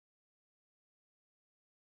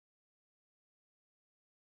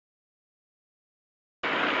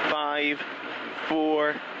5,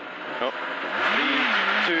 4, 3, 2,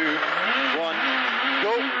 1,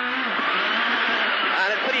 go. And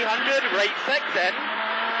at 300, right 6 in,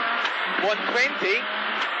 120.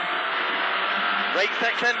 Right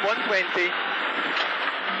 6 in, 120.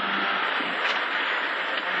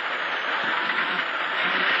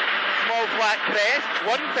 Small flat crest,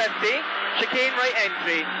 150. Chicane right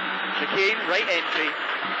entry. Chicane right entry.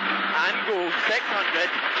 And go, 600.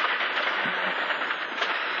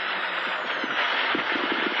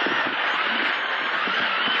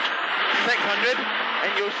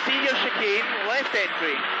 And you'll see your chicane, left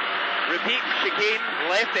entry. Repeat, chicane,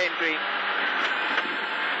 left entry.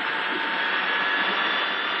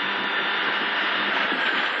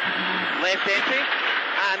 Left entry,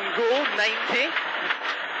 and go, 90.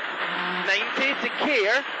 90 to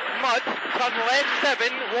care, mud, turn left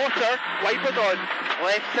 7, water, wipers on.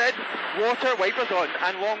 Left 7, water, wipers on.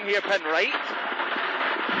 And long hairpin right.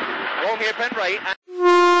 Long hairpin right. And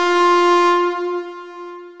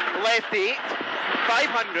left 8,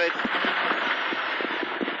 500.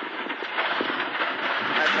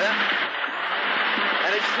 That's it.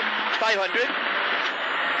 And it's 500.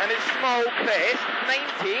 And it's small crest,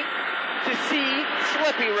 90. To see,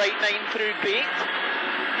 slippy right 9 through gate.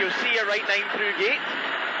 You'll see a right 9 through gate.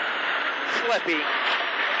 Slippy.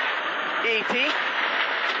 80. Here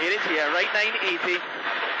it is here, right 9, 80.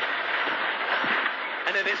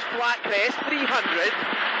 And then it's flat crest, 300.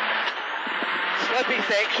 Slippy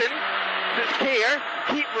section, just care,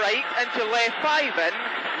 keep right into left 5 in,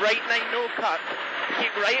 right 9 no cut.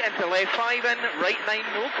 Keep right into left 5 in, right 9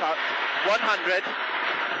 no cut. 100.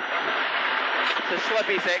 It's a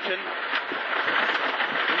slippy section.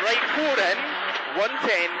 Right 4 in,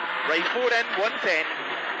 110. Right 4 in, 110.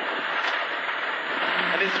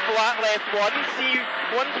 And it's flat left 1, C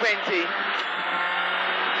 120.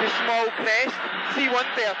 To small crest, C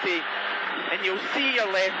 130. And you'll see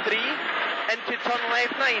your left 3. Into turn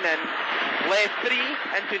left 9 in, left 3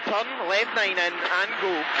 into turn left 9 in, and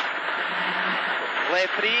go.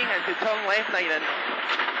 Left 3 into turn left 9 in,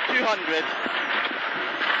 200.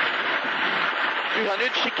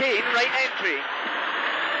 200 chicane, right entry.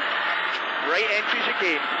 Right entry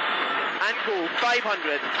chicane, and go,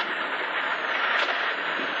 500.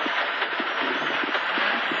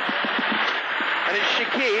 And it's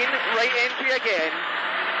chicane, right entry again.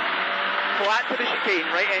 Flat to the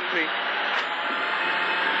chicane, right entry.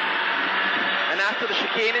 And after the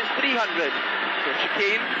chicane, it's 300. So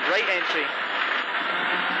chicane, right entry.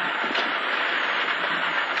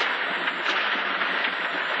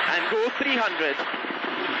 And go 300.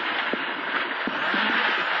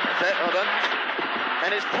 That's it, well done.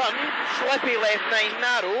 And it's turn, slippy left 9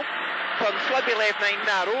 narrow. Turn, slippy left 9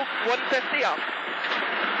 narrow, 150 up.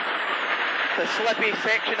 It's a slippy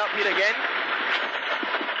section up here again.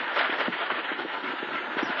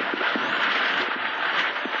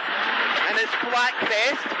 And it's flat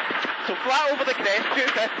crest, so flat over the crest,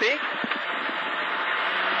 250.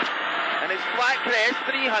 And it's flat crest,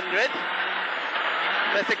 300.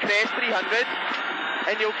 That's a crest, 300.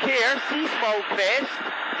 And you'll care, see small crest,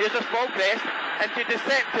 here's a small crest, into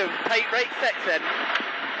deceptive, tight right 6 in.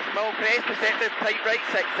 Small crest, deceptive, tight right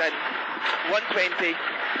 6 in. 120.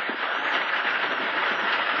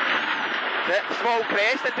 Small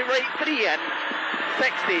crest, into right 3 in.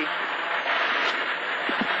 60.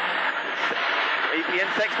 80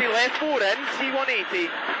 and 60, left 4 in,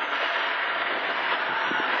 C180.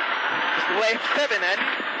 Left 7 in,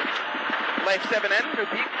 left 7 in,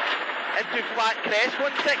 repeat, into flat crest,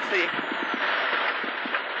 160.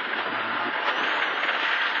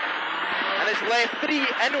 And it's left 3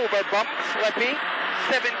 in over bump, slippy,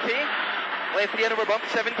 70. Left 3 in over bump,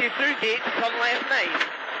 70 through gate to turn left 9.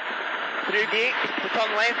 Through gate to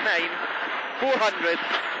turn left 9, 400.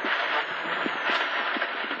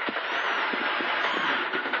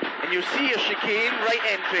 And you see a chicane, right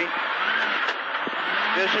entry.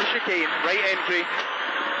 There's your chicane, right entry.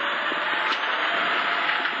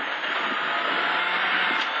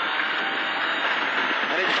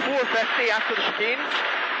 And it's 450 after the chicane.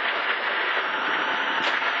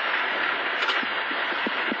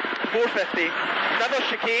 450. Another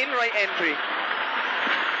chicane, right entry.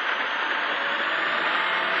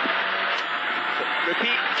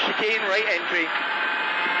 Repeat, chicane, right entry.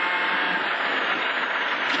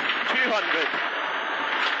 200.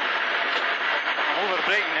 I'm over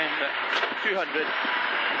braking now, but 200.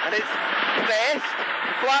 And it's crest,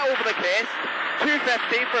 flat over the crest,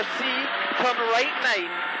 250 for C, turn right 9,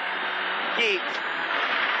 gate.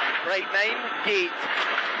 Right 9, gate.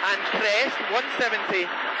 And crest, 170.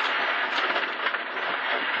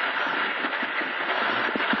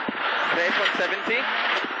 Crest, 170.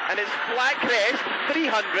 and it's flat crest,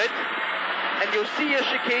 300, and you'll see a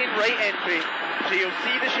chicane right entry. So you'll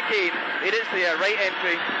see the chicane, it is there, right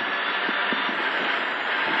entry.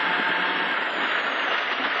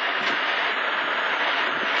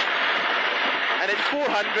 And it's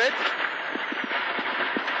 400.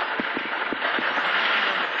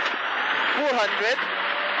 400,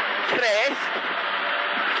 crest,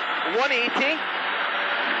 180,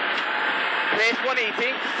 crest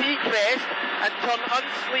 180, C crest, and turn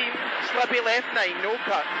unseen, slippy left 9, no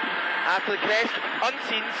cut. After the crest,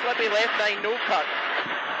 unseen, slippy left 9, no cut.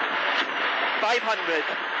 500.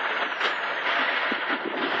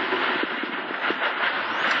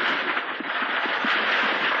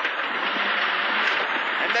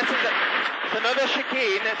 And this is it's another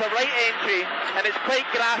chicane, it's a right entry, and it's quite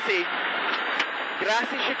grassy.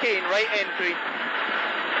 Grassy chicane, right entry.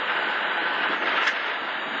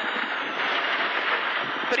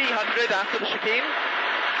 300 after the chicane.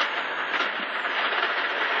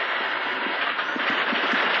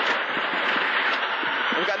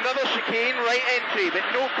 We've got another chicane, right entry, but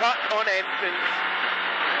no cut on entrance.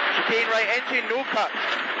 Chicane, right entry, no cut.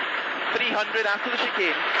 300 after the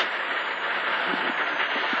chicane.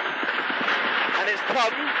 And it's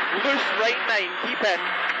turn, loose, right 9, keep in,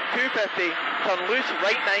 250. Turn loose,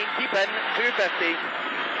 right 9, keep in, 250.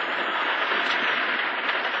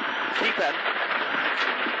 Keep in.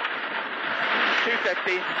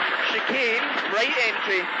 250. Chicane, right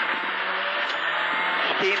entry.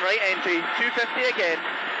 Chicane, right entry. 250 again.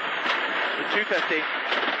 250.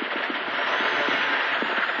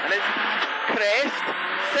 And it's crest,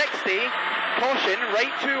 60. Caution,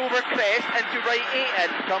 right 2 over crest, into right 8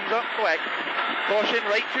 in. Comes up quick. Caution,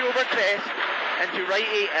 right 2 over crest, into right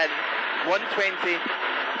 8 in. 120.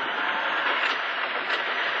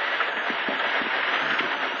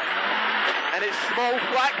 And it's small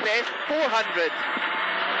flat crest, 400.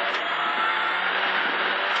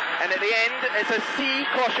 And at the end, it's a C,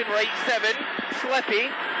 caution right 7, slippy,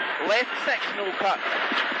 left 6, no cut.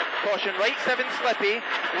 Caution right 7, slippy,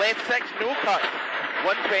 left 6, no cut.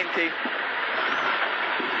 120.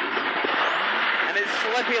 And it's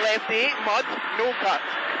slippy left 8, mud, no cut.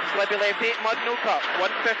 Slippy left 8, mud, no cut.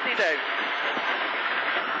 150 down.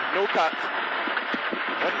 No cut.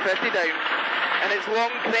 150 down. And it's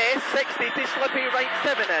long crest, 60 to slippy, right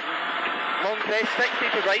 7 in. Long crest, 60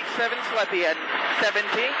 to right 7, slippy in. 70.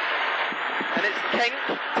 And it's kink,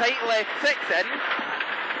 tight left 6 in.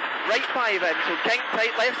 Right 5 in. So kink,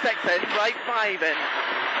 tight left 6 in, right 5 in.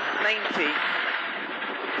 90.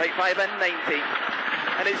 Right 5 in, 90.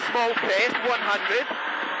 And it's small crest, 100.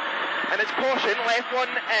 And it's caution, left 1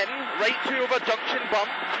 in, right 2 over junction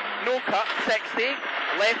bump, no cut, 60,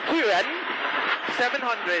 left 2 in,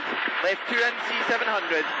 700, left 2 in,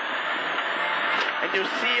 C700. And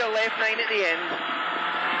you'll see a left 9 at the end.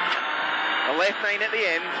 A left 9 at the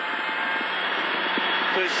end.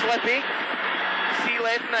 So it's slippy, C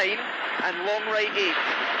left 9, and long right 8.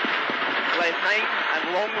 Left 9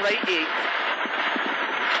 and long right 8.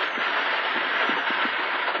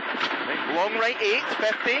 Long right 8,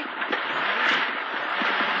 50.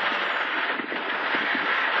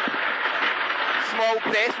 Small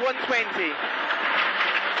crest, 120.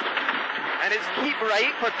 And it's keep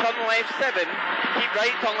right for turn left 7. Keep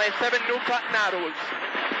right, turn left 7, no cut narrows.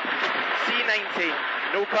 C90.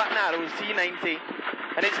 No cut narrows, C90.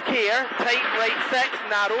 And it's care, tight right 6,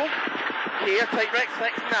 narrow. Care, tight right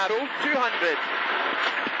 6, narrow, 200.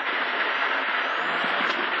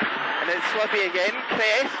 And it's slippy again,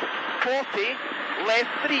 crest, 40,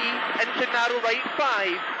 left 3 into narrow right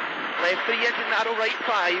 5. Left 3 into narrow right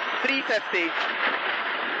 5, 350.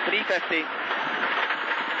 350.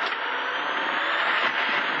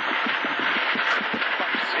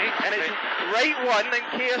 And it's right 1 and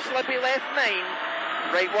care slippy left 9.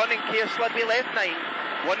 Right 1 and care slippy left 9.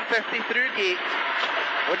 150 through gate.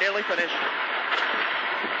 We're nearly finished.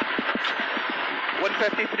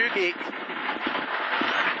 150 through gate.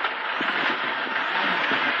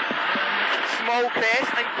 Small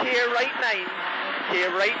crest and care right 9. Care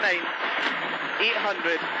right 9.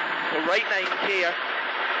 800. So right 9 care.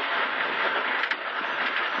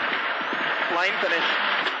 Line finish.